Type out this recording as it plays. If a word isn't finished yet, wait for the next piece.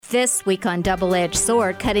This week on Double Edged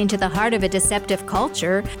Sword, cutting to the heart of a deceptive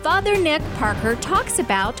culture, Father Nick Parker talks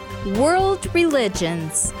about world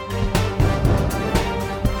religions.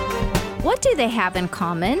 What do they have in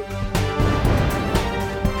common?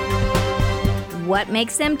 What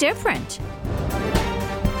makes them different?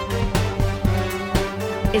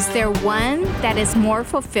 Is there one that is more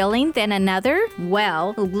fulfilling than another?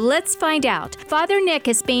 Well, let's find out. Father Nick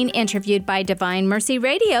is being interviewed by Divine Mercy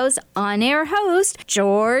Radio's on-air host,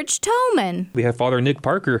 George Tolman. We have Father Nick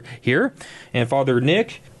Parker here, and Father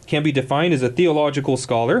Nick can be defined as a theological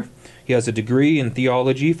scholar. He has a degree in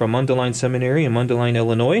theology from Mundelein Seminary in Mundelein,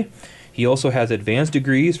 Illinois. He also has advanced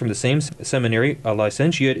degrees from the same seminary, a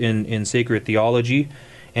licentiate in sacred theology,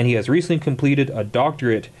 and he has recently completed a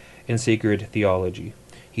doctorate in sacred theology.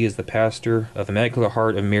 He is the pastor of the Immaculate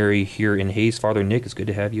Heart of Mary here in Hays. Father Nick, it's good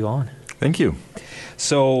to have you on. Thank you.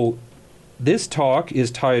 So, this talk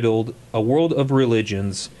is titled A World of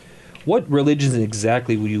Religions. What religions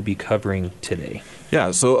exactly will you be covering today?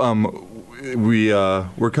 Yeah, so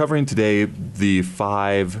we're covering today the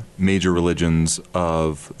 5 major religions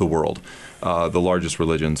of the world, the largest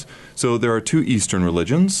religions. So there are 2 Eastern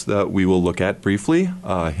religions that we will look at briefly,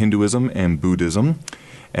 Hinduism and Buddhism.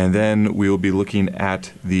 And then we will be looking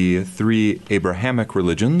at the 3 Abrahamic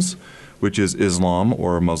religions, which is Islam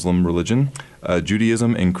or Muslim religion,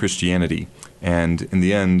 Judaism, and Christianity. And in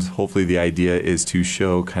the end, hopefully the idea is to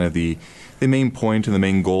show kind of the main point and the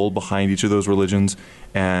main goal behind each of those religions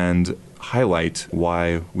and highlight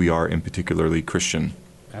why we are in particularly Christian.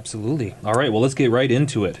 Absolutely. All right, well, let's get right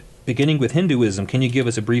into it. Beginning with Hinduism, can you give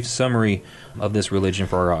us a brief summary of this religion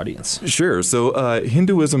for our audience? Sure. So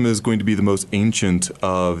Hinduism is going to be the most ancient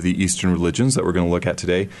of the Eastern religions that we're going to look at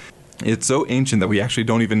today. It's so ancient that we actually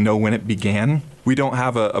don't even know when it began. We don't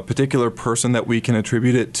have a particular person that we can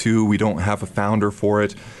attribute it to. We don't have a founder for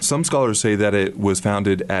it. Some scholars say that it was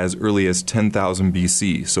founded as early as 10,000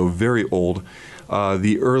 BC, so very old.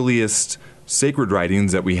 The earliest sacred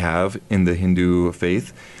writings that we have in the Hindu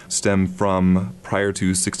faith stem from prior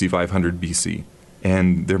to 6500 BC.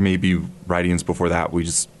 And there may be writings before that, we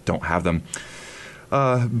just don't have them.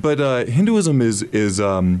 But Hinduism is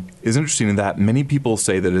interesting in that many people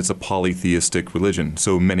say that it's a polytheistic religion,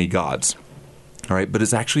 so many gods. All right, but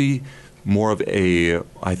it's actually more of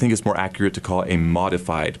I think it's more accurate to call it a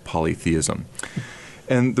modified polytheism.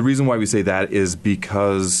 And the reason why we say that is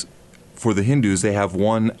because for the Hindus, they have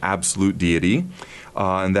one absolute deity,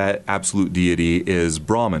 and that absolute deity is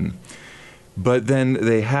Brahman. But then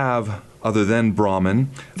they have, other than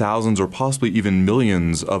Brahman, thousands or possibly even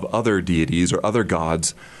millions of other deities or other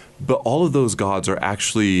gods, but all of those gods are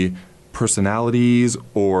actually personalities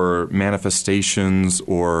or manifestations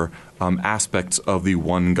or aspects of the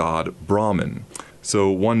one god, Brahman.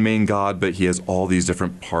 So one main god, but he has all these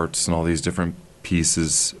different parts and all these different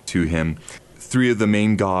pieces to him. 3 of the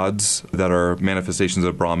main gods that are manifestations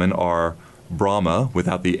of Brahman are Brahma,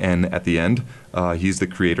 without the N at the end. He's the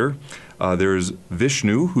creator. There's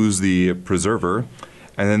Vishnu, who's the preserver.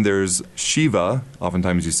 And then there's Shiva.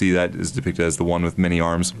 Oftentimes you see that is depicted as the one with many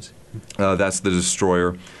arms. That's the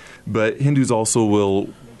destroyer. But Hindus also will,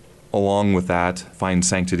 along with that, find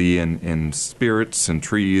sanctity in spirits and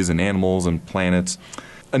trees and animals and planets.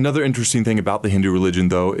 Another interesting thing about the Hindu religion,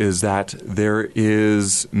 though, is that there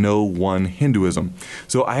is no one Hinduism.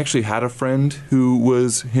 So I actually had a friend who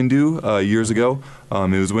was Hindu years ago.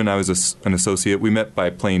 It was when I was an associate. We met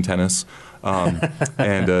by playing tennis.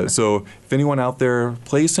 So if anyone out there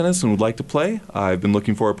plays tennis and would like to play, I've been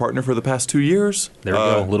looking for a partner for the past 2 years. There we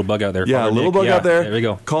go. Little bug out there. Yeah, Father little Nick. bug out there. There we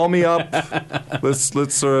go. Call me up.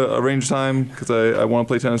 Let's arrange time because I want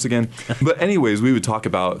to play tennis again. But anyways, we would talk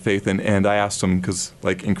about faith, and I asked him because,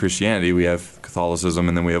 like in Christianity, we have Catholicism,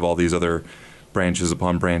 and then we have all these other branches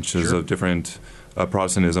upon branches of different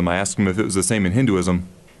Protestantism. I asked him if it was the same in Hinduism.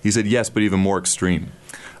 He said yes, but even more extreme.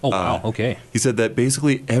 Oh, wow. Okay. He said that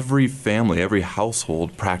basically every family, every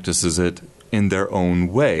household practices it in their own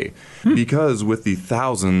way. Because with the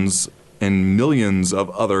thousands and millions of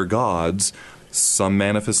other gods, some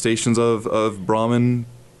manifestations of Brahman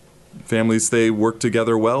families, they work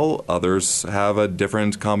together well. Others have a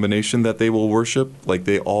different combination that they will worship. Like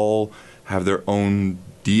they all have their own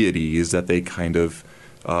deities that they kind of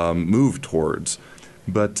move towards.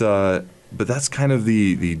 But that's kind of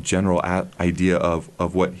the general idea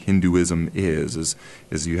of what Hinduism is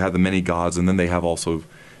you have the many gods, and then they have also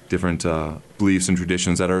different beliefs and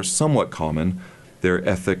traditions that are somewhat common. Their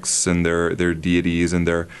ethics and their deities and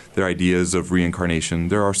their ideas of reincarnation,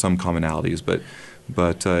 there are some commonalities,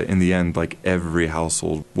 but in the end, like every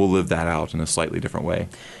household will live that out in a slightly different way.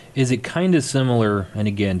 Is it kind of similar, and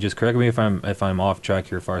again, just correct me if I'm off track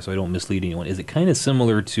here far so I don't mislead anyone, is it kind of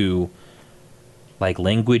similar to like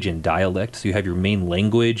language and dialect? So you have your main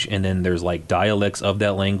language, and then there's like dialects of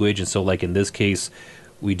that language, and so like in this case,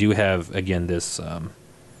 we do have, again, this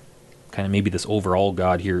kind of maybe this overall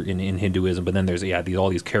God here in Hinduism, but then there's all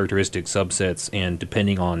these characteristic subsets, and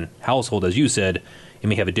depending on household, as you said, it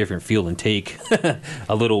may have a different feel and take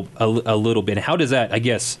a little bit. How does that, I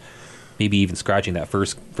guess, maybe even scratching that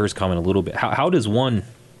first comment a little bit, how does one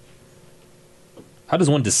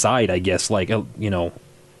decide, I guess, like,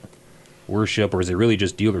 worship, or is it really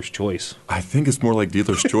just dealer's choice? I think it's more like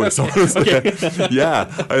dealer's choice, honestly. Yeah,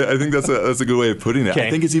 I think that's a good way of putting it. Okay.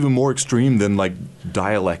 I think it's even more extreme than like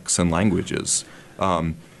dialects and languages,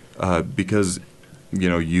 because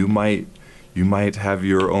you might have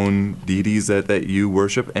your own deities that you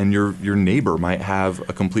worship, and your neighbor might have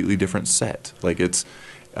a completely different set. Like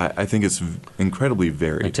I think it's incredibly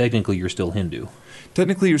varied. And technically, you're still Hindu.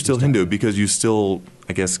 Technically, you're still Hindu because you still,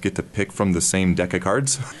 I guess, get to pick from the same deck of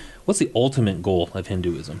cards. What's the ultimate goal of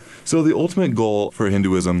Hinduism? So the ultimate goal for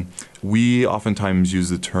Hinduism, we oftentimes use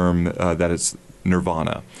the term that it's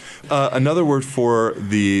nirvana. Another word for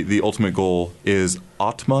the ultimate goal is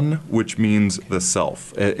Atman, which means the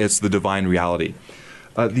self. It's the divine reality.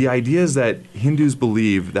 The idea is that Hindus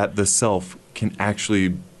believe that the self can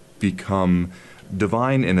actually become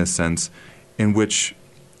divine in a sense in which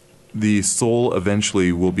the soul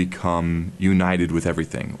eventually will become united with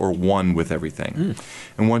everything, or one with everything.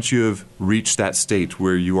 And once you have reached that state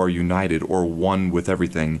where you are united or one with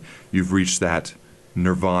everything, you've reached that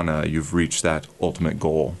nirvana, you've reached that ultimate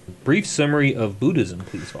goal. Brief summary of Buddhism,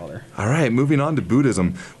 please, Father. All right, moving on to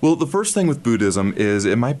Buddhism. Well, the first thing with Buddhism is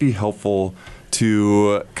it might be helpful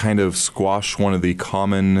to kind of squash one of the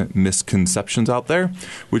common misconceptions out there,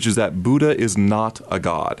 which is that Buddha is not a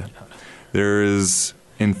god. There is,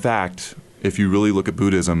 in fact, if you really look at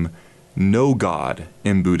Buddhism, no God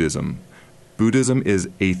in Buddhism. Buddhism is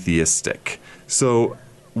atheistic. So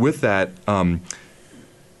with that,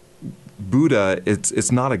 Buddha,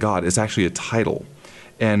 it's not a god, it's actually a title.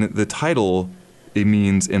 And the title, it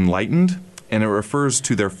means enlightened, and it refers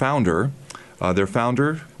to their founder. Their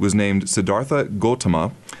founder was named Siddhartha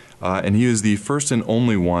Gautama, and he is the first and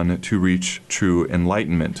only one to reach true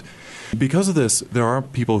enlightenment. Because of this, there are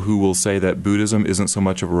people who will say that Buddhism isn't so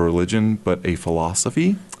much of a religion, but a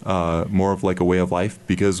philosophy, more of like a way of life,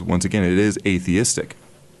 because once again, it is atheistic.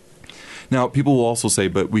 Now, people will also say,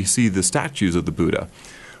 but we see the statues of the Buddha.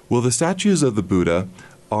 Well, the statues of the Buddha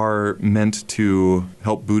are meant to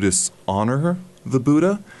help Buddhists honor the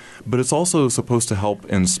Buddha, but it's also supposed to help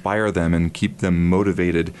inspire them and keep them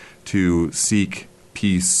motivated to seek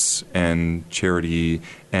peace and charity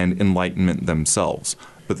and enlightenment themselves.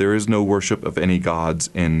 But there is no worship of any gods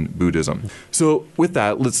in Buddhism. So with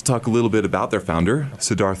that, let's talk a little bit about their founder,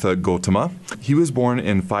 Siddhartha Gautama. He was born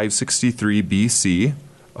in 563 BC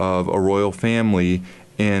of a royal family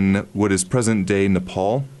in what is present-day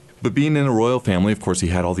Nepal. But being in a royal family, of course, he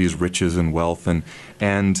had all these riches and wealth.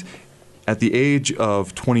 And at the age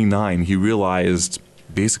of 29, he realized,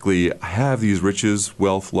 basically, I have these riches,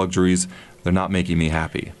 wealth, luxuries. They're not making me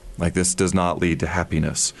happy. Like, this does not lead to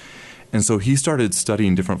happiness. And so he started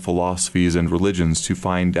studying different philosophies and religions to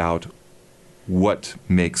find out what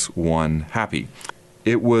makes one happy.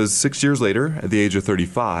 It was 6 years later, at the age of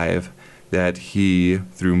 35, that he,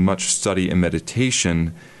 through much study and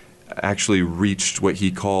meditation, actually reached what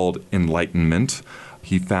he called enlightenment.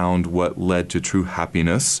 He found what led to true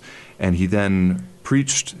happiness, and he then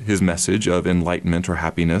preached his message of enlightenment or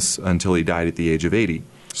happiness until he died at the age of 80.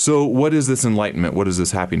 So what is this enlightenment? What is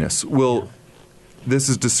this happiness? Well, this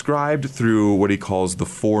is described through what he calls the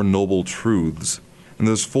Four Noble Truths. And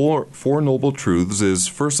those four noble truths is,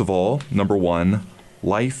 first of all, number one,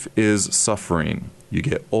 life is suffering. You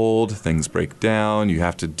get old, things break down, you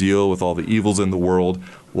have to deal with all the evils in the world.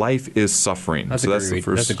 Life is suffering. That's the first.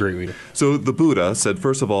 That's a great reader. So the Buddha said,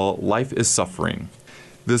 first of all, life is suffering.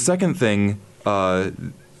 The second thing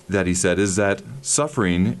that he said is that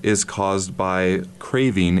suffering is caused by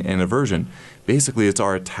craving and aversion. Basically, it's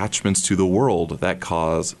our attachments to the world that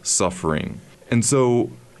cause suffering. And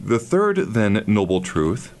so the third, then, noble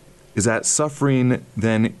truth is that suffering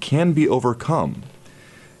then can be overcome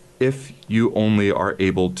if you only are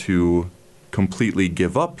able to completely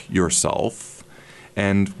give up yourself.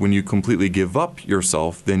 And when you completely give up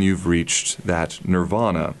yourself, then you've reached that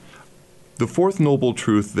nirvana. The fourth noble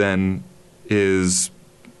truth, then, is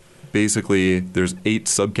basically, there's 8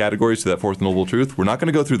 subcategories to that fourth noble truth. We're not going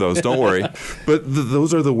to go through those, don't worry. But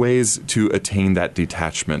those are the ways to attain that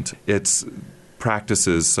detachment. It's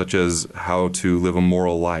practices such as how to live a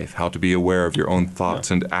moral life, how to be aware of your own thoughts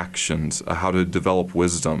and actions, how to develop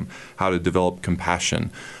wisdom, how to develop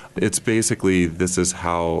compassion. It's basically, these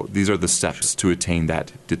are the steps to attain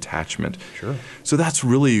that detachment. Sure. So that's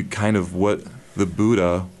really kind of what the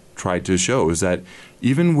Buddha tried to show, is that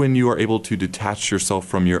even when you are able to detach yourself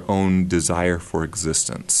from your own desire for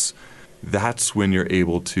existence, that's when you're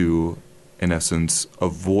able to, in essence,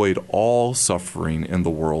 avoid all suffering in the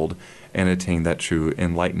world and attain that true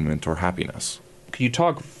enlightenment or happiness. Could you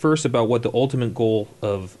talk first about what the ultimate goal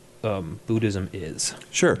of Buddhism is?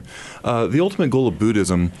 Sure. The ultimate goal of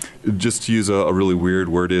Buddhism, just to use a really weird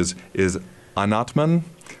word, is anatman,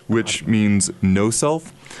 which means no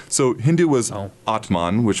self. So Hindu was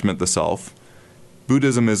Atman, which meant the self.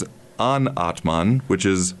 Buddhism is Anatman, which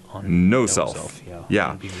is no self.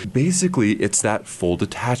 Yeah. Basically, it's that full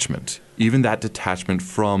detachment, even that detachment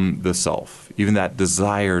from the self, even that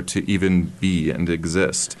desire to even be and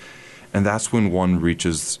exist. And that's when one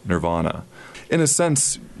reaches nirvana. In a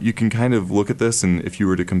sense, you can kind of look at this, and if you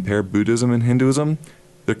were to compare Buddhism and Hinduism,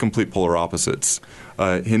 they're complete polar opposites.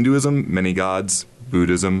 Hinduism, many gods.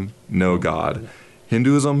 Buddhism, no God.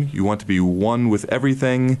 Hinduism, you want to be one with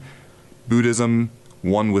everything. Buddhism,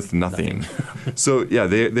 one with nothing. So, yeah,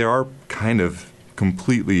 they are kind of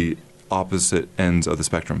completely opposite ends of the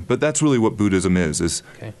spectrum. But that's really what Buddhism is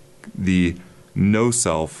the no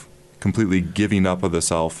self, completely giving up of the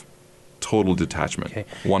self, total detachment,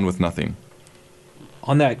 one with nothing.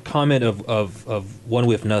 On that comment of one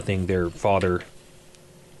with nothing, their Father,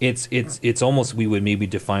 it's almost, we would maybe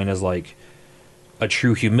define as like a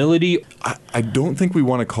true humility. I don't think we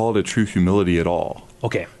want to call it a true humility at all.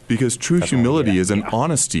 Okay. Because true humility is an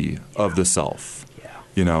honesty of the self. Yeah.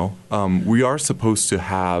 You know, we are supposed to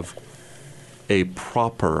have a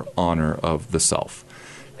proper honor of the self.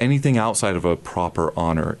 Anything outside of a proper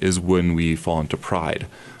honor is when we fall into pride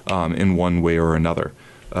in one way or another.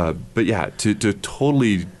 But yeah, to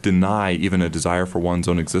totally deny even a desire for one's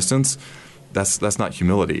own existence, that's not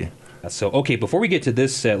humility. So, okay, before we get to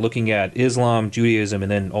this, looking at Islam, Judaism,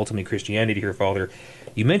 and then ultimately Christianity here, Father,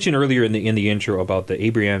 you mentioned earlier in the intro about the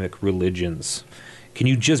Abrahamic religions. Can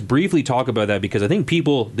you just briefly talk about that? Because I think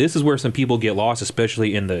this is where some people get lost,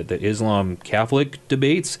 especially in the Islam Catholic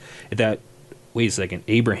debates, that, wait a second,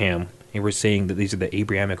 Abraham, and we're saying that these are the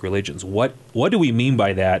Abrahamic religions. What do we mean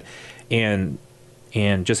by that? And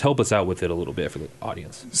just help us out with it a little bit for the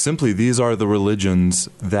audience. Simply, these are the religions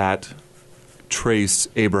that trace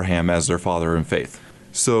Abraham as their father in faith.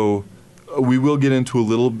 So we will get into a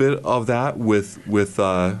little bit of that with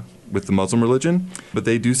the Muslim religion, but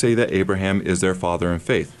they do say that Abraham is their father in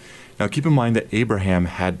faith. Now keep in mind that Abraham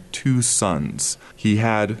had two sons. He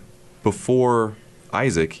had, before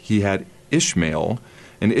Isaac, he had Ishmael,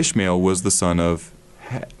 and Ishmael was the son of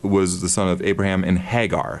Abraham and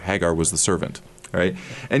Hagar. Hagar was the servant. Right?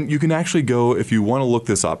 And you can actually go, if you want to look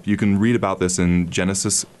this up, you can read about this in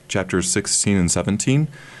Genesis chapters 16 and 17.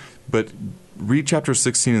 But read chapters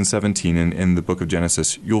 16 and 17 in the book of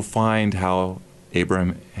Genesis. You'll find how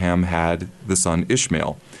Abraham had the son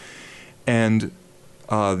Ishmael. And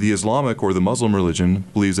the Islamic or the Muslim religion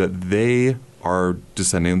believes that they are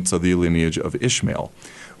descendants of the lineage of Ishmael.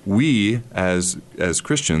 We, as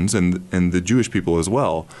Christians, and the Jewish people as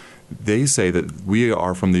well, they say that we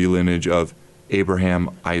are from the lineage of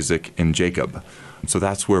Abraham, Isaac, and Jacob. So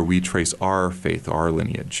that's where we trace our faith, our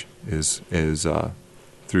lineage, is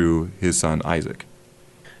through his son Isaac.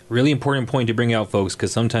 Really important point to bring out, folks,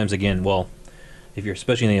 because sometimes, again, if you're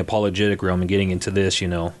especially in the apologetic realm and getting into this,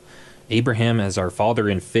 Abraham as our father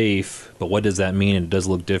in faith, but what does that mean? And it does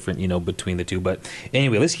look different, between the two. But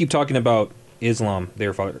anyway, let's keep talking about Islam,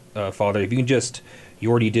 their Father. If you can just... You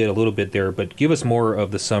already did a little bit there, but give us more of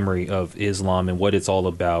the summary of Islam and what it's all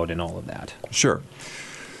about and all of that. Sure.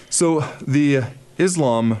 So the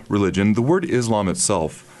Islam religion, the word Islam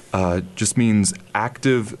itself just means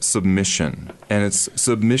active submission, and it's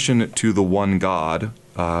submission to the one God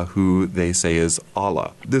who they say is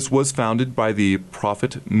Allah. This was founded by the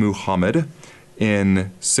Prophet Muhammad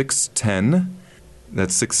in 610,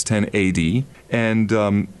 that's 610 AD,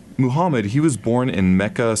 and Muhammad, he was born in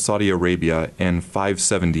Mecca, Saudi Arabia in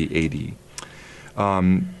 570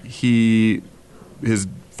 AD. His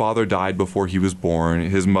father died before he was born.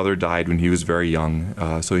 His mother died when he was very young,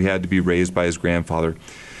 so he had to be raised by his grandfather.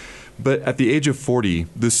 But at the age of 40,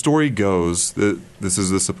 the story goes, this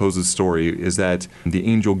is the supposed story, is that the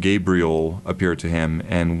angel Gabriel appeared to him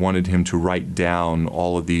and wanted him to write down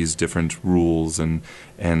all of these different rules and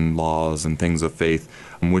laws and things of faith,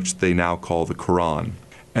 which they now call the Quran.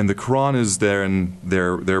 And the Quran is there in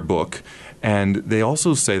their book. And they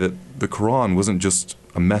also say that the Quran wasn't just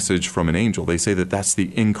a message from an angel. They say that that's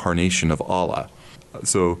the incarnation of Allah.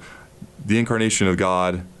 So the incarnation of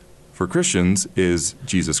God for Christians is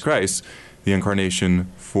Jesus Christ. The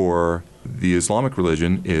incarnation for the Islamic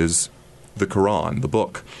religion is the Quran, the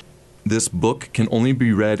book. This book can only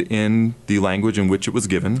be read in the language in which it was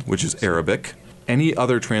given, which is Arabic. Any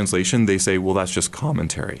other translation, they say, well, that's just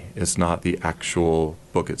commentary. It's not the actual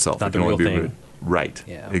book itself. Not the real thing. Right.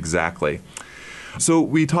 Yeah. Exactly. So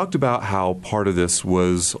we talked about how part of this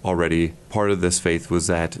faith was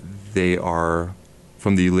that they are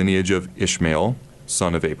from the lineage of Ishmael,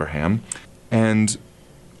 son of Abraham. And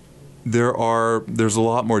there's a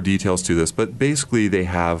lot more details to this, but basically they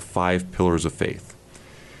have 5 pillars of faith.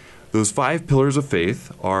 Those 5 pillars of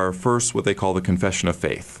faith are first what they call the confession of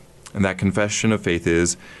faith. And that confession of faith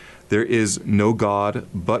is there is no God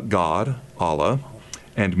but God, Allah,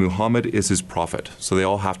 and Muhammad is his prophet. So they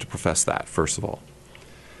all have to profess that, first of all.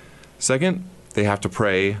 Second, they have to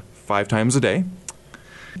pray 5 times a day.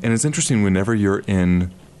 And it's interesting, whenever you're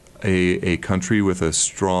in a country with a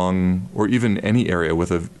strong, or even any area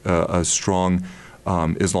with a strong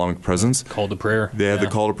Islamic presence, call to prayer. They have the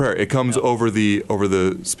call to prayer. It comes over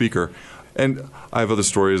the speaker. And I have other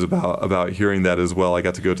stories about hearing that as well. I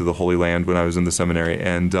got to go to the Holy Land when I was in the seminary,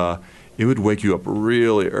 and it would wake you up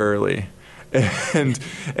really early. And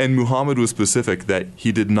Muhammad was specific that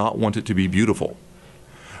he did not want it to be beautiful.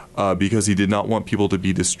 Because he did not want people to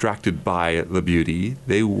be distracted by the beauty.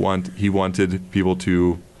 He wanted people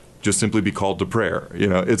to just simply be called to prayer.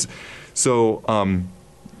 It's so.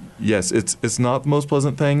 Yes, it's not the most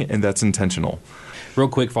pleasant thing, and that's intentional. Real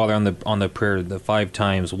quick, Father, on the prayer, the 5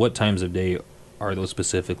 times. What times of day are those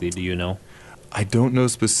specifically? Do you know? I don't know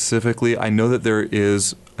specifically. I know that there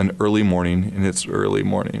is an early morning, and it's early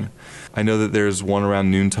morning. I know that there's one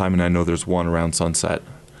around noontime, and I know there's one around sunset.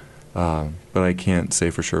 But I can't say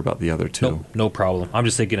for sure about the other 2. No problem. I'm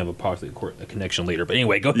just thinking of a connection later. But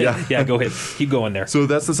anyway, go ahead. Yeah, go ahead. Keep going there. So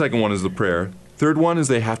that's the second one, is the prayer. Third one is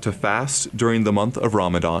they have to fast during the month of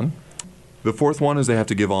Ramadan. The fourth one is they have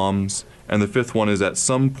to give alms. And the fifth one is at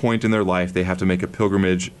some point in their life they have to make a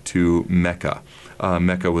pilgrimage to Mecca.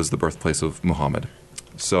 Mecca was the birthplace of Muhammad.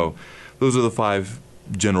 So those are the 5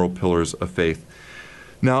 general pillars of faith.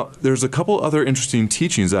 Now, there's a couple other interesting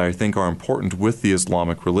teachings that I think are important with the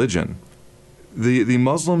Islamic religion. The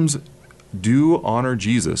Muslims do honor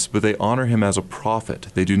Jesus, but they honor him as a prophet.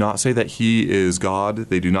 They do not say that he is God.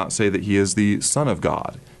 They do not say that he is the Son of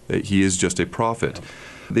God, that he is just a prophet.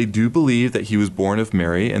 They do believe that he was born of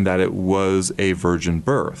Mary and that it was a virgin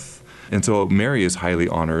birth. And so Mary is highly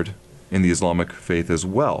honored in the Islamic faith as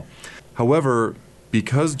well. However,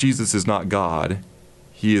 because Jesus is not God,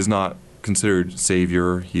 he is not considered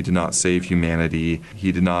Savior. He did not save humanity.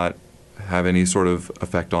 He did not have any sort of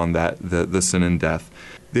effect on the sin and death.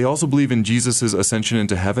 They also believe in Jesus' ascension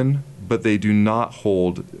into heaven, but they do not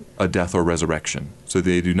hold a death or resurrection. So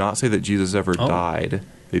they do not say that Jesus ever died.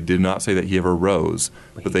 They did not say that he ever rose,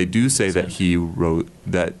 but they do say that he rose,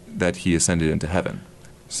 that he ascended into heaven.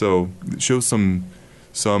 So it shows some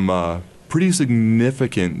pretty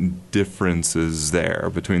significant differences there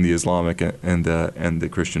between the Islamic and the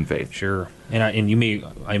Christian faith. Sure, and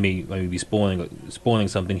I may be spoiling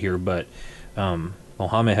something here, but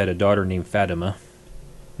Muhammad had a daughter named Fatima.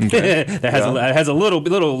 Okay. that has a little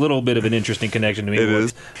bit of an interesting connection to me. It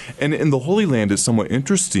is, and in the Holy Land, it's somewhat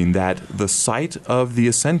interesting that the site of the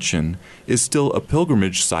Ascension is still a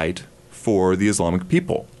pilgrimage site for the Islamic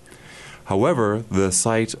people. However, the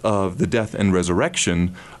site of the death and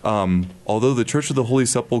resurrection, although the Church of the Holy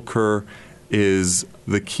Sepulchre is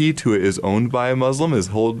the key to it is owned by a Muslim, is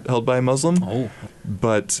held by a Muslim,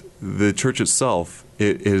 but the church itself,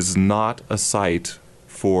 it is not a site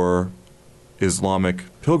for Islamic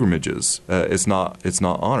pilgrimages. It's not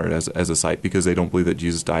honored as a site because they don't believe that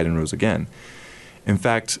Jesus died and rose again. In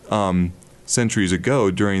fact, centuries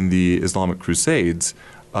ago during the Islamic Crusades,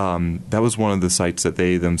 that was one of the sites that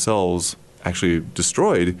they themselves actually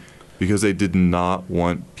destroyed because they did not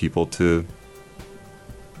want people to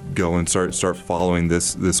go and start following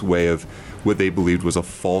this way of what they believed was a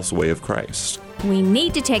false way of Christ. We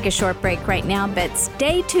need to take a short break right now, but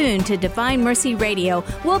stay tuned to Divine Mercy Radio.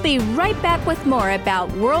 We'll be right back with more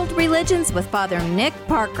about world religions with Father Nick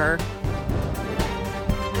Parker.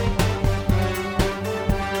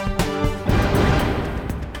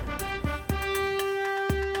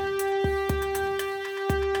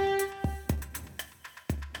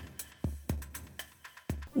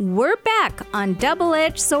 We're back on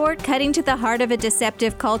Double-Edged Sword, cutting to the heart of a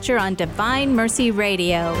deceptive culture on Divine Mercy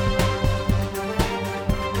Radio.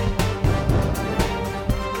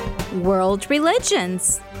 World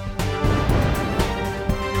religions.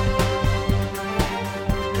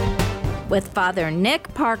 with Father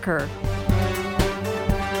Nick Parker.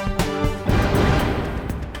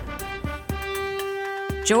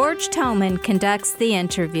 George Toman conducts the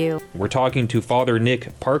interview. We're talking to Father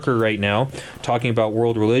Nick Parker right now, talking about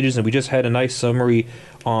world religions, and we just had a nice summary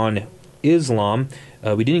on Islam.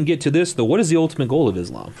 We didn't get to this, though. What is the ultimate goal of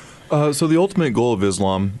Islam? So the ultimate goal of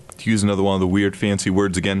Islam, to use another one of the weird fancy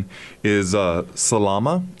words again, is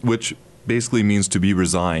salama, which basically means to be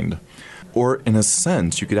resigned. Or in a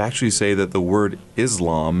sense, you could actually say that the word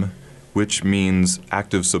Islam, which means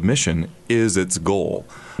active submission, is its goal.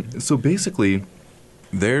 So basically,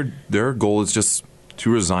 their goal is just to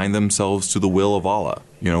resign themselves to the will of Allah.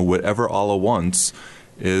 You know, whatever Allah wants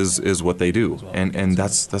is what they do. And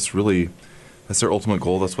that's their ultimate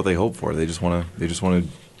goal. That's what they hope for. They just want to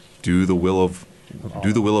do the will of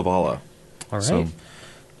Allah. All right. So,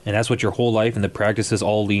 and that's what your whole life and the practices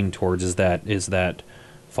all lean towards, is that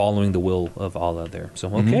following the will of Allah there. So,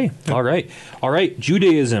 okay. Mm-hmm. All right.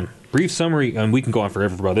 Judaism. Brief summary, and we can go on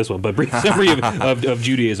forever about this one, but brief summary of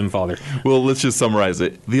Judaism, Father. Well, let's just summarize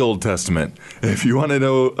it. The Old Testament. If you want to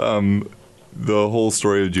know the whole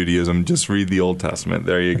story of Judaism, just read the Old Testament.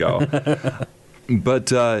 There you go. But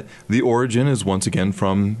the origin is once again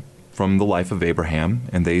from the life of Abraham,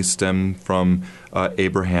 and they stem from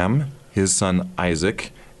Abraham, his son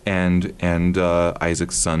Isaac, and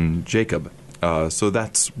Isaac's son Jacob. So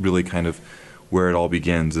that's really kind of where it all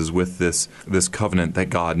begins, is with this covenant that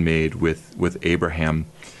God made with Abraham.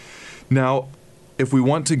 Now, if we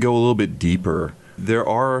want to go a little bit deeper, there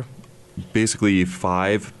are basically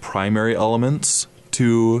 5 primary elements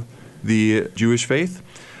to the Jewish faith.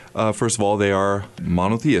 First of all, they are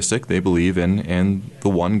monotheistic. They believe in the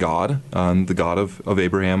one God, the God of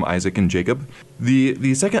Abraham, Isaac, and Jacob.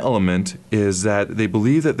 The second element is that they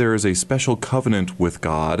believe that there is a special covenant with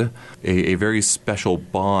God, a very special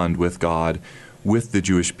bond with God, with the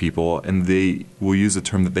Jewish people, and they will use the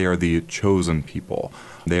term that they are the chosen people.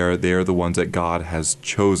 They are the ones that God has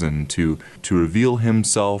chosen to reveal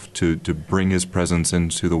Himself, to bring His presence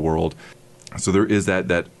into the world. So there is that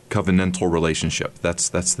covenantal relationship. That's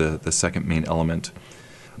the second main element.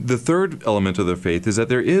 The third element of their faith is that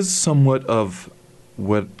there is somewhat of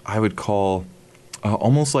what I would call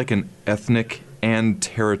almost like an ethnic and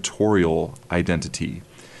territorial identity.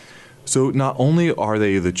 So not only are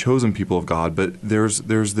they the chosen people of God, but there's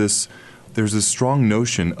this strong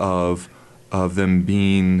notion of them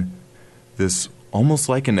being this almost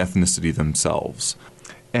like an ethnicity themselves.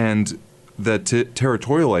 And the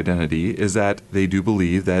territorial identity is that they do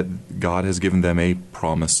believe that God has given them a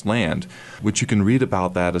promised land, which you can read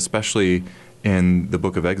about that especially in the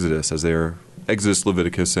book of Exodus, Exodus,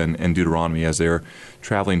 Leviticus, and Deuteronomy, as they're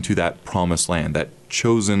traveling to that promised land, that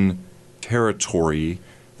chosen territory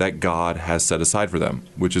that God has set aside for them,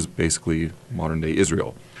 which is basically modern-day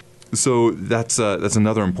Israel. So that's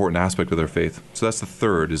another important aspect of their faith. So that's the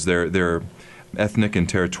third, is their ethnic and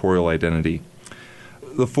territorial identity.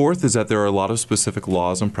 The fourth is that there are a lot of specific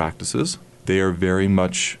laws and practices. They are very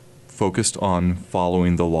much focused on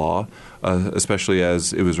following the law, especially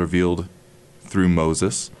as it was revealed through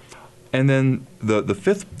Moses. And then the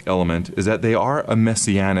fifth element is that they are a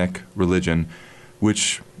messianic religion,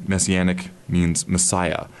 which messianic means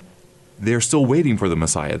Messiah. They're still waiting for the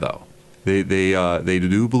Messiah, though. They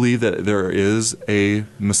do believe that there is a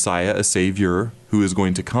Messiah, a Savior, who is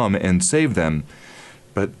going to come and save them,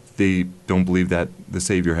 but they don't believe that the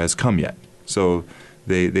Savior has come yet. So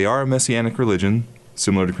they are a messianic religion,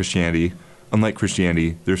 similar to Christianity. Unlike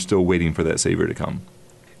Christianity, they're still waiting for that Savior to come.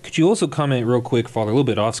 Could you also comment real quick, Father, a little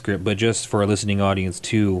bit off script, but just for our listening audience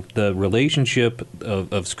too, the relationship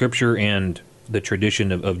of Scripture and the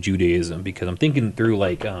tradition of Judaism? Because I'm thinking through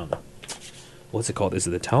what's it called? Is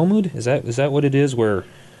it the Talmud? Is that what it is? Where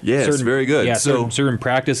it's very good. Yeah, certain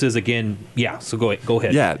practices again. Yeah. So go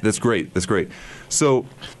ahead. Yeah, that's great. So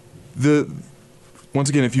once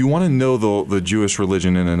again, if you want to know the Jewish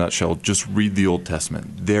religion in a nutshell, just read the Old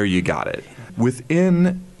Testament. There you got it.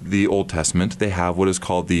 Within the Old Testament, they have what is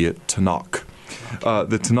called the Tanakh.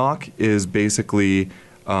 The Tanakh is basically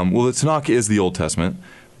the Tanakh is the Old Testament,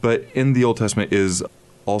 but in the Old Testament is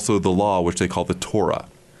also the law, which they call the Torah.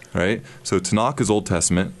 Right? So Tanakh is Old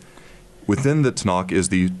Testament. Within the Tanakh is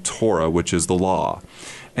the Torah, which is the law,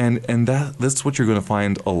 and that's what you're going to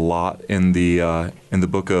find a lot in the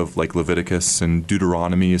book of like Leviticus and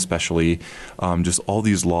Deuteronomy, especially. Just all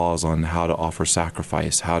these laws on how to offer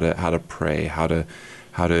sacrifice, how to pray, how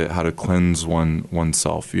to cleanse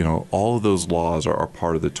oneself. You know, all of those laws are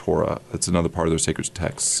part of the Torah. That's another part of their sacred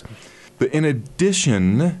texts. But in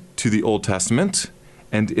addition to the Old Testament,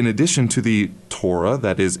 and in addition to the Torah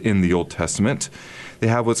that is in the Old Testament, they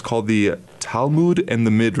have what's called the Talmud and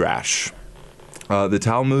the Midrash. The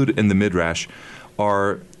Talmud and the Midrash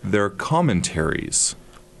are their commentaries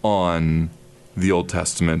on the Old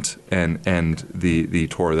Testament and the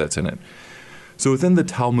Torah that's in it. So within the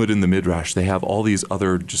Talmud and the Midrash, they have all these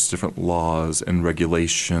other just different laws and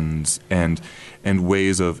regulations and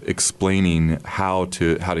ways of explaining how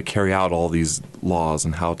to carry out all these laws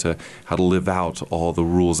and how to live out all the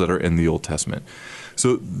rules that are in the Old Testament.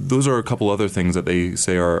 So those are a couple other things that they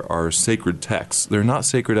say are sacred texts. They're not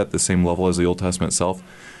sacred at the same level as the Old Testament itself,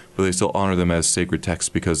 but they still honor them as sacred texts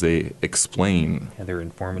because they explain. Yeah, they're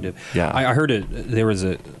informative. Yeah. I heard there was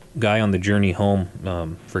a guy on the journey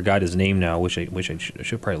home, forgot his name now, I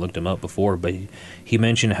should probably looked him up before, but he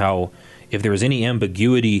mentioned how if there was any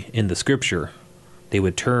ambiguity in the scripture, they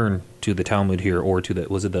would turn to the Talmud here or to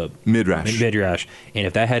the Midrash. And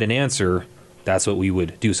if that had an answer, that's what we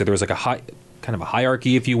would do. So there was like kind of a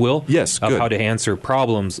hierarchy, if you will, yes, of good. how to answer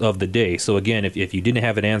problems of the day. So again, if you didn't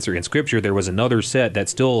have an answer in Scripture, there was another set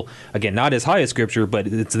that's still, again, not as high as Scripture, but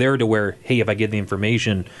it's there to where, hey, if I get the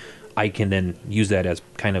information, I can then use that as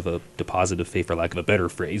kind of a deposit of faith, for lack of a better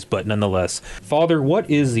phrase. But nonetheless, Father, what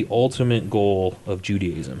is the ultimate goal of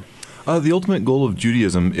Judaism? The ultimate goal of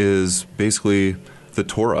Judaism is basically the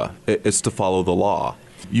Torah. It's to follow the law.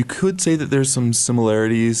 You could say that there's some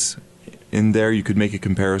similarities in there. You could make a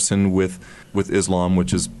comparison with Islam,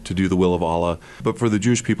 which is to do the will of Allah. But for the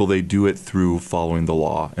Jewish people, they do it through following the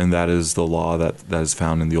law, and that is the law that is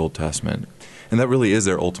found in the Old Testament. And that really is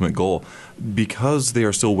their ultimate goal. Because they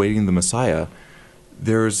are still waiting the Messiah,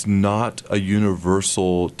 there's not a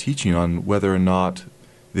universal teaching on whether or not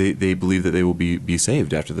they believe that they will be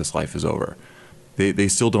saved after this life is over. They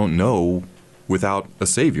still don't know, without a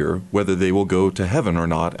Savior, whether they will go to heaven or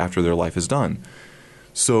not after their life is done.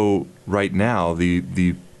 So right now,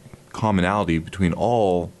 the commonality between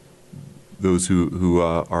all those who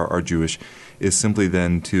are Jewish is simply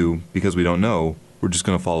then because we don't know, we're just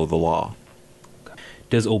going to follow the law.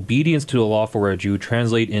 Does obedience to the law for a Jew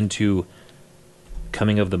translate into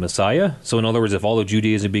coming of the Messiah? So in other words, if all of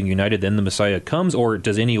Judaism being united, then the Messiah comes, or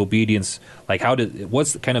does any obedience,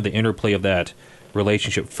 what's kind of the interplay of that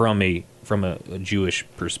relationship from a Jewish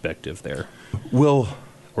perspective there? Well,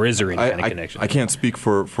 or is there any kind of connection? I can't speak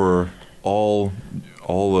for all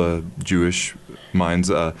Jewish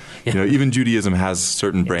minds. Even Judaism has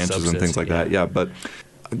certain branches and things like that. Yeah, but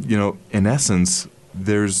in essence,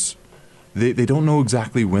 they don't know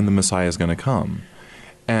exactly when the Messiah is going to come,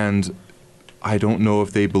 and I don't know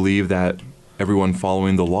if they believe that everyone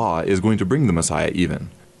following the law is going to bring the Messiah even.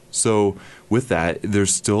 So with that,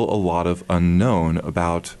 there's still a lot of unknown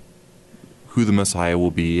about who the Messiah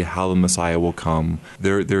will be, how the Messiah will come.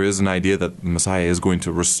 There is an idea that the Messiah is going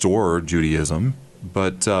to restore Judaism,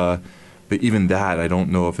 but even that, I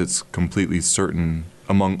don't know if it's completely certain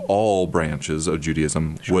among all branches of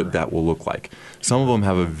Judaism what that will look like. Some of them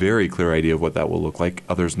have a very clear idea of what that will look like,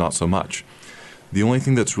 others not so much. The only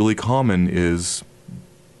thing that's really common is,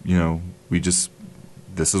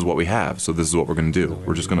 this is what we have, so this is what we're going to do.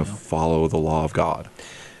 We're just going to follow the law of God.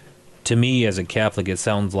 To me, as a Catholic, it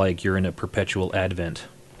sounds like you're in a perpetual Advent.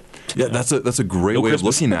 Yeah, that's a great way of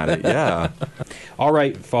looking at it, yeah. All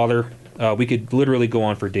right, Father, we could literally go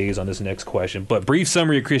on for days on this next question, but brief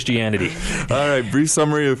summary of Christianity. All right, brief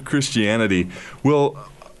summary of Christianity. Well,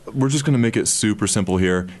 we're just going to make it super simple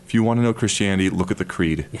here. If you want to know Christianity, look at the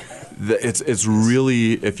creed. It's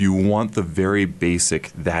really, if you want the very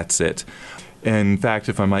basic, that's it. And in fact,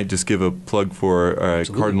 if I might just give a plug for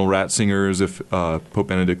Cardinal Ratzinger's, Pope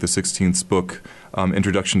Benedict XVI's book,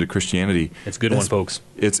 Introduction to Christianity. It's a good one, folks.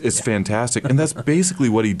 It's fantastic. And that's basically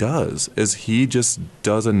what he does, is he just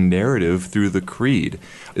does a narrative through the creed.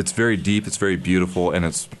 It's very deep, it's very beautiful, and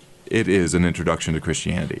it is an introduction to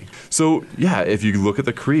Christianity. So, yeah, if you look at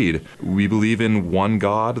the creed, we believe in one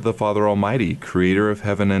God, the Father Almighty, creator of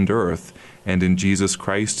heaven and earth, and in Jesus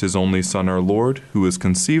Christ, his only Son, our Lord, who was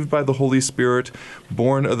conceived by the Holy Spirit,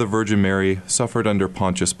 born of the Virgin Mary, suffered under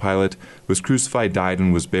Pontius Pilate, was crucified, died,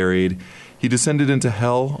 and was buried. He descended into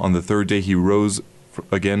hell. On the third day he rose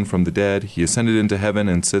again from the dead. He ascended into heaven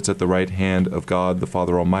and sits at the right hand of God, the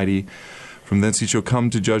Father Almighty. From thence he shall come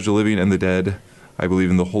to judge the living and the dead. I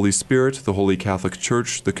believe in the Holy Spirit, the Holy Catholic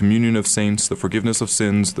Church, the communion of saints, the forgiveness of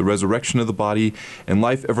sins, the resurrection of the body, and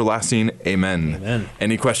life everlasting. Amen. Amen.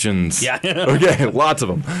 Any questions? Yeah. Okay, lots of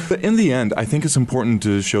them. But in the end, I think it's important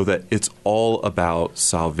to show that it's all about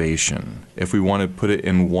salvation. If we want to put it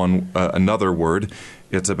in another word,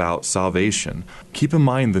 it's about salvation. Keep in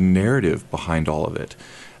mind the narrative behind all of it.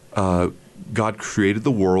 God created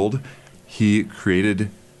the world. He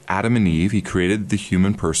created Adam and Eve. He created the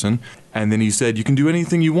human person. And then he said, you can do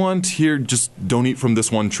anything you want. Here, just don't eat from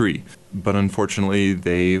this one tree. But unfortunately,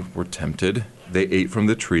 they were tempted. they ate from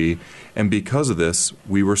the tree, and because of this,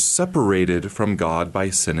 we were separated from God by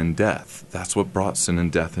sin and death. That's what brought sin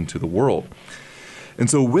and death into the world. And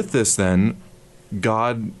so with this then,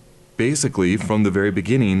 God basically, from the very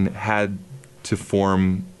beginning, had to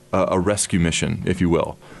form a rescue mission, if you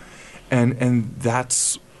will. And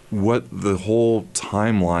that's what the whole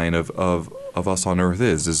timeline of us on earth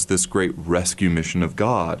is this great rescue mission of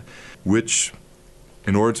God, which,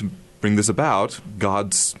 in order to bring this about,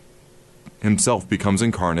 God's himself becomes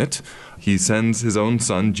incarnate. He sends his own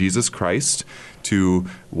son, Jesus Christ, to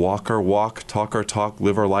walk our walk, talk our talk,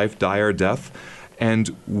 live our life, die our death. And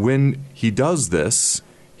when he does this,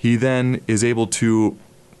 he then is able to,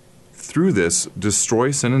 through this, destroy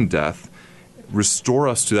sin and death, restore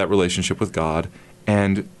us to that relationship with God,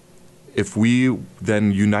 and if we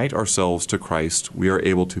then unite ourselves to Christ, we are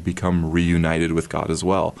able to become reunited with God as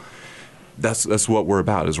well. That's what we're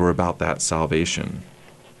about, is we're about that salvation.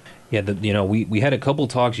 Yeah, we had a couple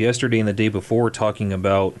talks yesterday and the day before talking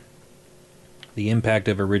about the impact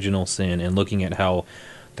of original sin and looking at how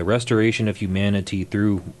the restoration of humanity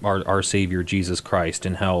through our Savior Jesus Christ,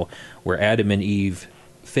 and how where Adam and Eve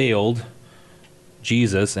failed,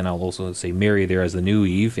 Jesus, and I'll also say Mary there as the new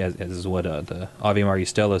Eve, as is what the Ave Maria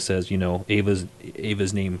Stella says,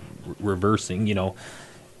 Ava's name reversing,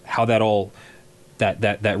 how that all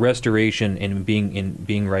that restoration and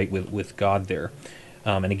being right with God there.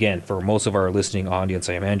 And again, for most of our listening audience,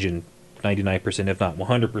 I imagine 99%, if not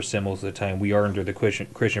 100% most of the time, we are under the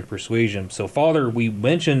Christian persuasion. So, Father, we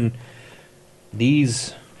mention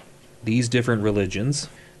these different religions,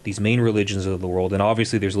 these main religions of the world, and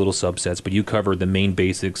obviously there's little subsets, but you covered the main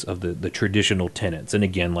basics of the traditional tenets. And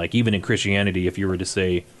again, like even in Christianity, if you were to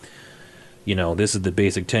say, this is the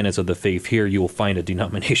basic tenets of the faith here, you will find a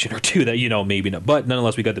denomination or two that, maybe not. But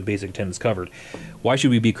nonetheless, we got the basic tenets covered. Why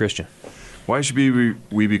should we be Christian? Why should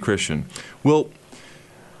we be Christian? Well,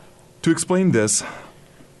 to explain this,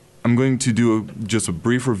 I'm going to do just a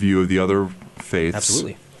brief review of the other faiths.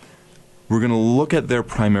 Absolutely. We're going to look at their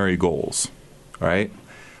primary goals, all right?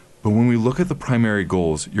 But when we look at the primary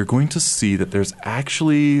goals, you're going to see that there's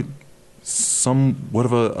actually somewhat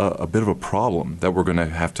of a bit of a problem that we're going to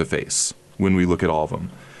have to face when we look at all of them.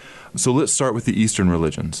 So let's start with the Eastern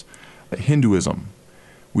religions. Hinduism.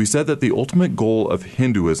 We said that the ultimate goal of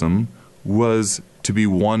Hinduism was to be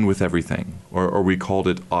one with everything, or we called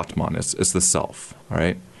it Atman. It's the self, all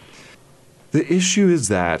right? The issue is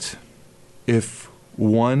that if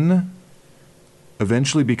one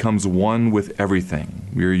eventually becomes one with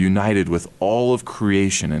everything, we are united with all of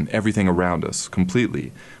creation and everything around us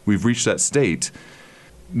completely, we've reached that state,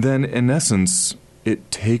 then in essence,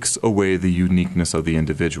 it takes away the uniqueness of the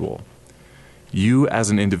individual. You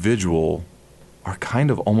as an individual are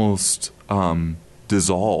kind of almost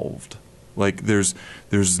dissolved. Like there's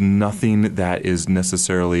nothing that is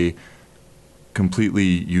necessarily completely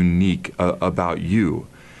unique about you.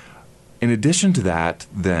 In addition to that,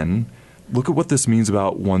 then, look at what this means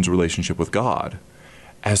about one's relationship with God.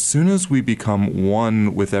 As soon as we become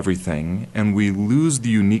one with everything and we lose the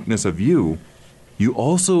uniqueness of you, you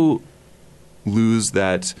also lose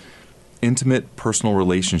that intimate personal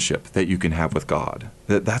relationship that you can have with God.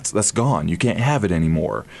 That's gone. You can't have it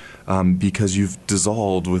anymore because you've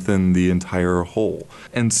dissolved within the entire whole.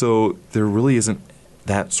 And so there really isn't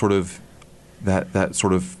that sort of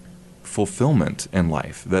fulfillment in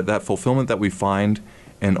life. That fulfillment that we find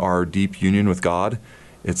in our deep union with God,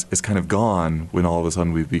 it's kind of gone when all of a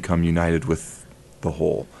sudden we've become united with the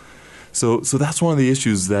whole. So that's one of the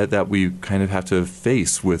issues that we kind of have to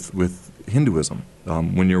face with Hinduism.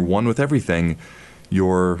 When you're one with everything,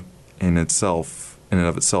 you're in and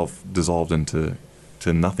of itself dissolved into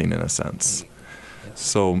nothing in a sense.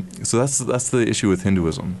 So that's the issue with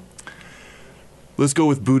Hinduism. Let's go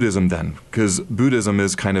with Buddhism then, because Buddhism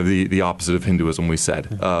is kind of the opposite of Hinduism, we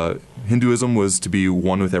said. Hinduism was to be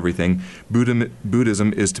one with everything.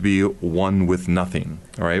 Buddhism is to be one with nothing,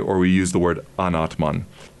 all right? Or we use the word anatman.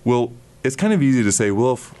 Well, it's kind of easy to say,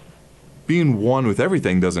 well, if being one with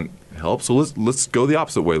everything doesn't help, so let's go the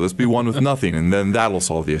opposite way. Let's be one with nothing, and then that'll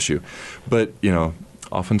solve the issue. But,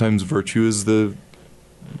 oftentimes virtue is the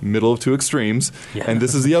middle of two extremes, and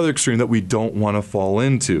this is the other extreme that we don't want to fall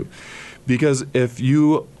into. Because if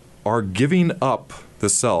you are giving up the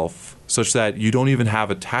self such that you don't even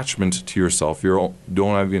have attachment to yourself, you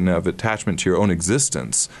don't even have attachment to your own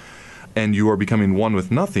existence, and you are becoming one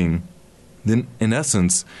with nothing, then in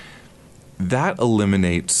essence, that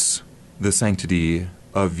eliminates the sanctity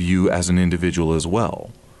of you as an individual as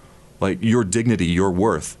well. Like your dignity, your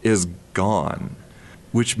worth is gone,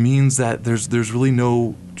 which means that there's really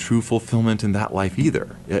no true fulfillment in that life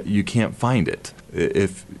either. You can't find it.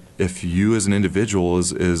 If if you as an individual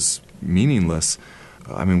is meaningless,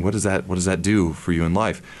 I mean, what does that do for you in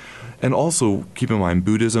life? And also, keep in mind,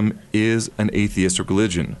 Buddhism is an atheistic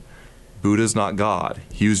religion. Buddha's not God.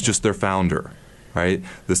 He was just their founder, right?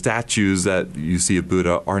 The statues that you see of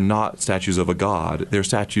Buddha are not statues of a god. They're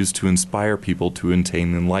statues to inspire people to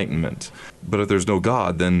attain enlightenment. But if there's no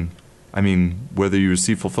God, then, I mean, whether you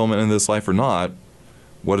receive fulfillment in this life or not,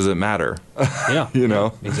 what does it matter? Yeah. You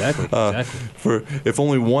know? Exactly. For if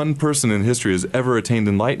only one person in history has ever attained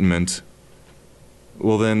enlightenment,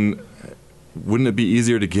 well then, wouldn't it be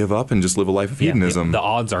easier to give up and just live a life of hedonism? The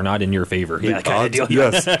odds are not in your favor. Yes.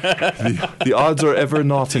 The odds are ever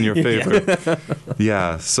not in your favor.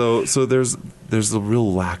 Yeah. So there's a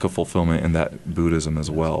real lack of fulfillment in that Buddhism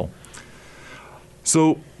as well.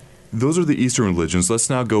 So those are the Eastern religions. Let's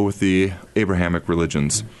now go with the Abrahamic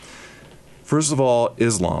religions. First of all,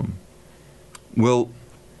 Islam. Well,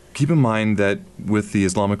 keep in mind that with the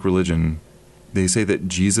Islamic religion, they say that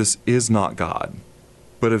Jesus is not God.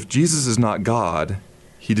 But if Jesus is not God,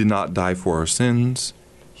 he did not die for our sins,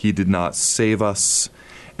 he did not save us.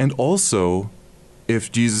 And also,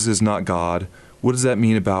 if Jesus is not God, what does that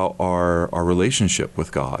mean about our relationship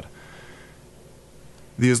with God?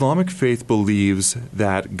 The Islamic faith believes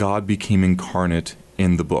that God became incarnate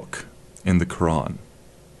in the book, in the Quran.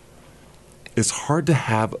 It's hard to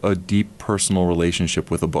have a deep personal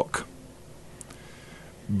relationship with a book.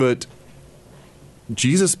 But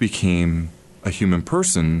Jesus became a human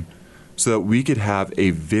person so that we could have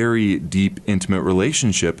a very deep, intimate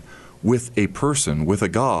relationship with a person, with a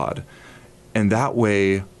God. And that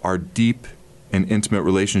way, our deep and intimate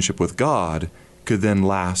relationship with God could then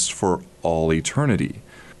last for all eternity.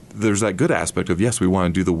 There's that good aspect of, yes, we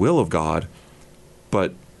want to do the will of God,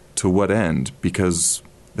 but to what end? Because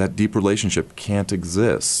that deep relationship can't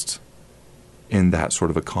exist in that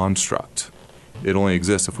sort of a construct. It only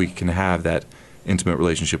exists if we can have that intimate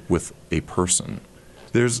relationship with a person.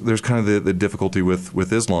 There's kind of the difficulty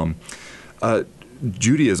with Islam.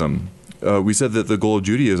 Judaism, we said that the goal of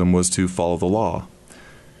Judaism was to follow the law.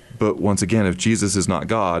 But once again, if Jesus is not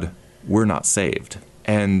God, we're not saved.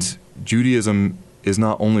 And Judaism is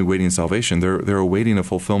not only awaiting salvation, they're awaiting a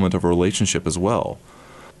fulfillment of a relationship as well.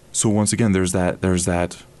 So once again, there's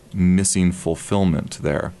that missing fulfillment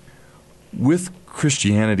there. With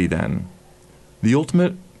Christianity then, the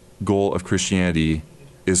ultimate goal of Christianity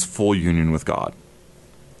is full union with God.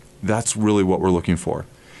 That's really what we're looking for.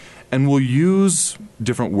 And we'll use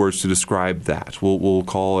different words to describe that. We'll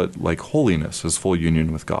call it like holiness is full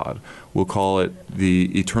union with God. We'll call it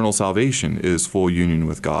the eternal salvation is full union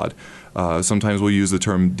with God. Sometimes we'll use the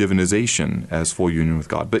term divinization as full union with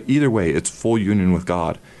God. But either way, it's full union with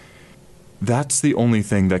God. That's the only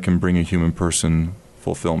thing that can bring a human person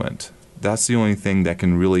fulfillment. That's the only thing that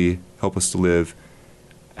can really help us to live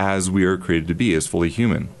as we are created to be, as fully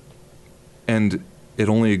human. And it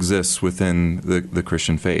only exists within the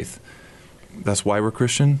Christian faith. That's why we're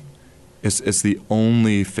Christian. It's the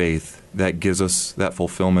only faith that gives us that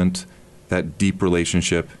fulfillment, that deep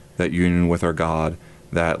relationship, that union with our God,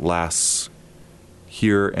 that lasts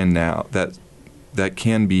here and now, that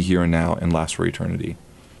can be here and now and last for eternity.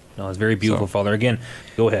 No, it's very beautiful, Father. Again,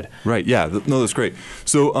 go ahead. Right. Yeah. No, that's great.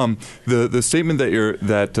 So the statement that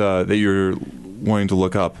you're wanting to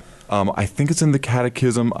look up, I think it's in the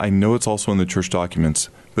Catechism. I know it's also in the church documents,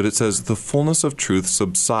 but it says the fullness of truth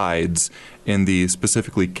subsides in the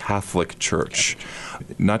specifically Catholic Church,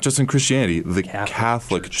 not just in Christianity, the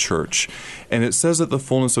Catholic Church. And it says that the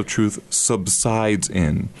fullness of truth subsides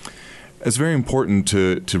in. It's very important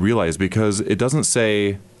to realize, because it doesn't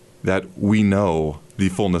say that we know the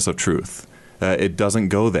fullness of truth. It doesn't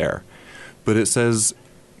go there. But it says,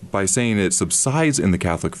 by saying it subsides in the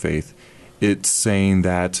Catholic faith, it's saying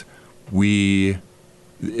that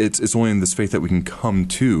it's only in this faith that we can come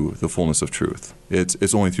to the fullness of truth.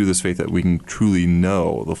 It's only through this faith that we can truly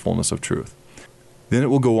know the fullness of truth. Then it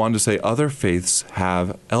will go on to say other faiths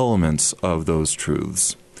have elements of those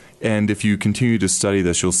truths. And if you continue to study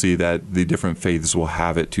this, you'll see that the different faiths will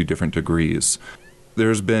have it to different degrees.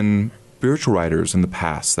 There's been spiritual writers in the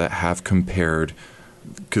past that have compared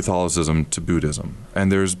Catholicism to Buddhism.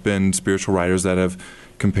 And there's been spiritual writers that have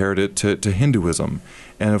compared it to Hinduism.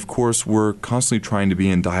 And of course, we're constantly trying to be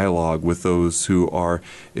in dialogue with those who are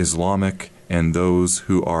Islamic and those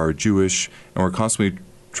who are Jewish. And we're constantly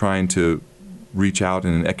trying to reach out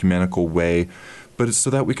in an ecumenical way, but it's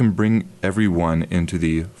so that we can bring everyone into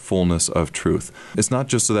the fullness of truth. It's not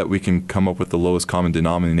just so that we can come up with the lowest common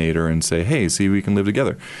denominator and say, hey, see, we can live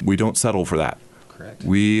together. We don't settle for that. Correct.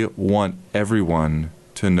 We want everyone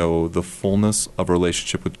to know the fullness of a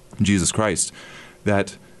relationship with Jesus Christ,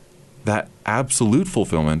 that that absolute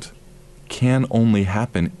fulfillment can only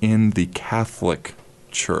happen in the Catholic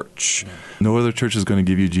Church. No other church is going to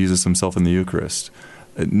give you Jesus himself in the Eucharist.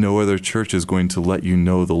 No other church is going to let you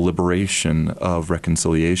know the liberation of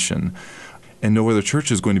reconciliation. And no other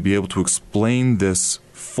church is going to be able to explain this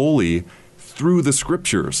fully through the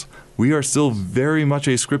Scriptures. We are still very much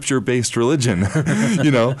a Scripture-based religion,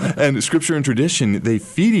 and Scripture and tradition, they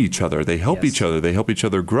feed each other, they help each other, they help each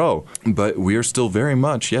other grow. But we are still very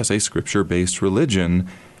much, a Scripture-based religion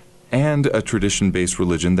and a tradition-based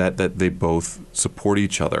religion that they both support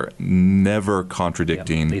each other, never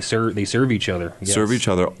contradicting. They serve each other. Yes. Serve each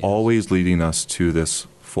other, always leading us to this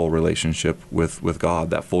full relationship with God,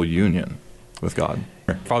 that full union with God.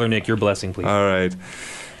 Father Nick, your blessing, please. All right.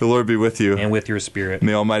 The Lord be with you. And with your spirit.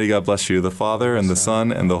 May Almighty God bless you, the Father, and the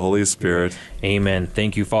Son, and the Holy Spirit. Amen.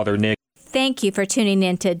 Thank you, Father Nick. Thank you for tuning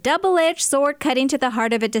in to Double-Edged Sword Cutting to the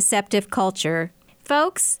Heart of a Deceptive Culture.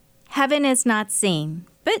 Folks, heaven is not seen,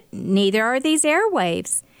 but neither are these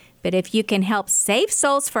airwaves. But if you can help save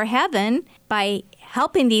souls for heaven by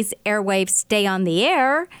helping these airwaves stay on the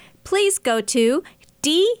air, please go to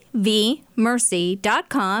dvmercy.com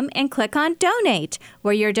and click on Donate,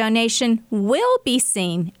 where your donation will be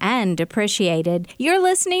seen and appreciated. You're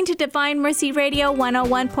listening to Divine Mercy Radio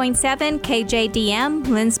 101.7 KJDM,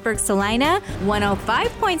 Lindsborg, Salina,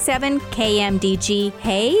 105.7 KMDG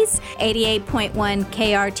Hayes, 88.1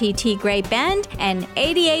 KRTT Great Bend, and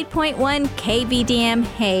 88.1 KVDM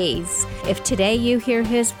Hayes. If today you hear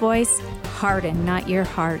his voice, harden not your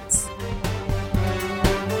hearts.